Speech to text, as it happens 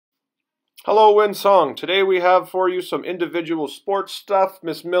Hello, Winsong. Today we have for you some individual sports stuff.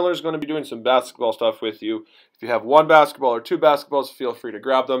 Miss Miller's going to be doing some basketball stuff with you. If you have one basketball or two basketballs, feel free to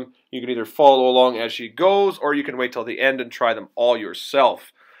grab them. You can either follow along as she goes, or you can wait till the end and try them all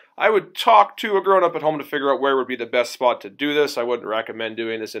yourself. I would talk to a grown-up at home to figure out where would be the best spot to do this. I wouldn't recommend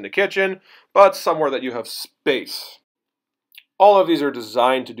doing this in the kitchen, but somewhere that you have space. All of these are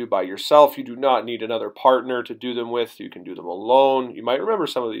designed to do by yourself. You do not need another partner to do them with. You can do them alone. You might remember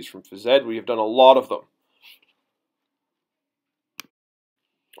some of these from phys ed. We have done a lot of them.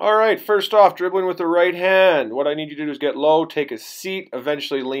 All right, first off, dribbling with the right hand. What I need you to do is get low, take a seat,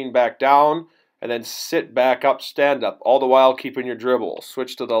 eventually lean back down, and then sit back up, stand up, all the while keeping your dribble.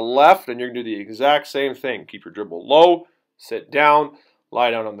 Switch to the left, and you're going to do the exact same thing. Keep your dribble low, sit down, lie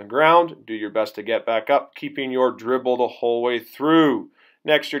down on the ground, do your best to get back up, keeping your dribble the whole way through.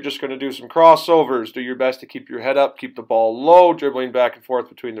 Next, you're just going to do some crossovers. Do your best to keep your head up, keep the ball low, dribbling back and forth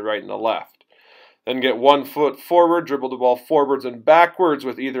between the right and the left. Then get 1 foot forward, dribble the ball forwards and backwards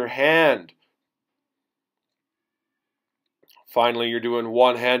with either hand. Finally, you're doing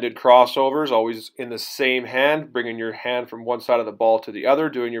one-handed crossovers, always in the same hand, bringing your hand from one side of the ball to the other,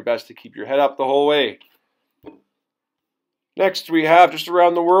 doing your best to keep your head up the whole way. Next, we have just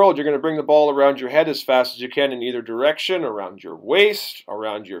around the world. You're going to bring the ball around your head as fast as you can in either direction, around your waist,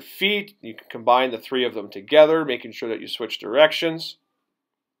 around your feet. You can combine the three of them together, making sure that you switch directions.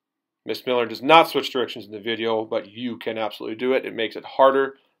 Miss Miller does not switch directions in the video, but you can absolutely do it. It makes it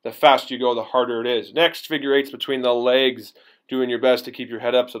harder. The faster you go, the harder it is. Next, figure eights between the legs, doing your best to keep your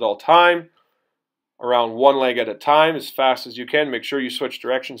head up at all time. Around one leg at a time, as fast as you can. Make sure you switch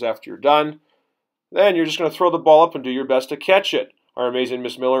directions after you're done. Then you're just going to throw the ball up and do your best to catch it. Our amazing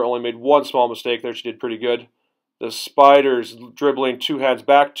Miss Miller only made one small mistake there. She did pretty good. The spiders, dribbling 2 hands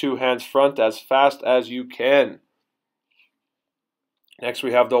back, 2 hands front as fast as you can. Next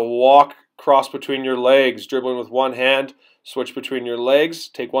we have the walk cross between your legs, dribbling with one hand, switch between your legs,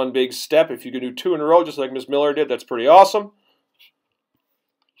 take one big step. If you can do 2 in a row just like Miss Miller did, that's pretty awesome.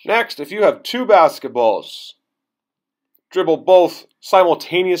 Next, if you have 2 basketballs, dribble both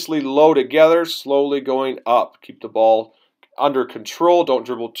simultaneously low together, slowly going up. Keep the ball under control. Don't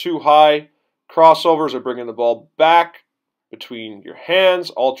dribble too high. Crossovers are bringing the ball back between your hands,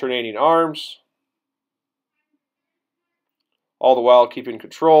 alternating arms. All the while keeping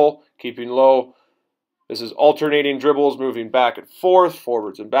control, keeping low. This is alternating dribbles, moving back and forth,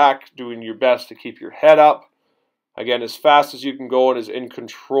 forwards and back, doing your best to keep your head up. Again, as fast as you can go and as in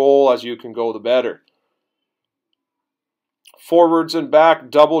control as you can go, the better. Forwards and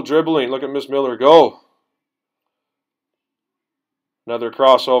back, double dribbling. Look at Miss Miller go. Another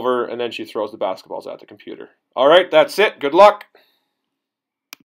crossover, and then she throws the basketballs at the computer. All right, that's it. Good luck.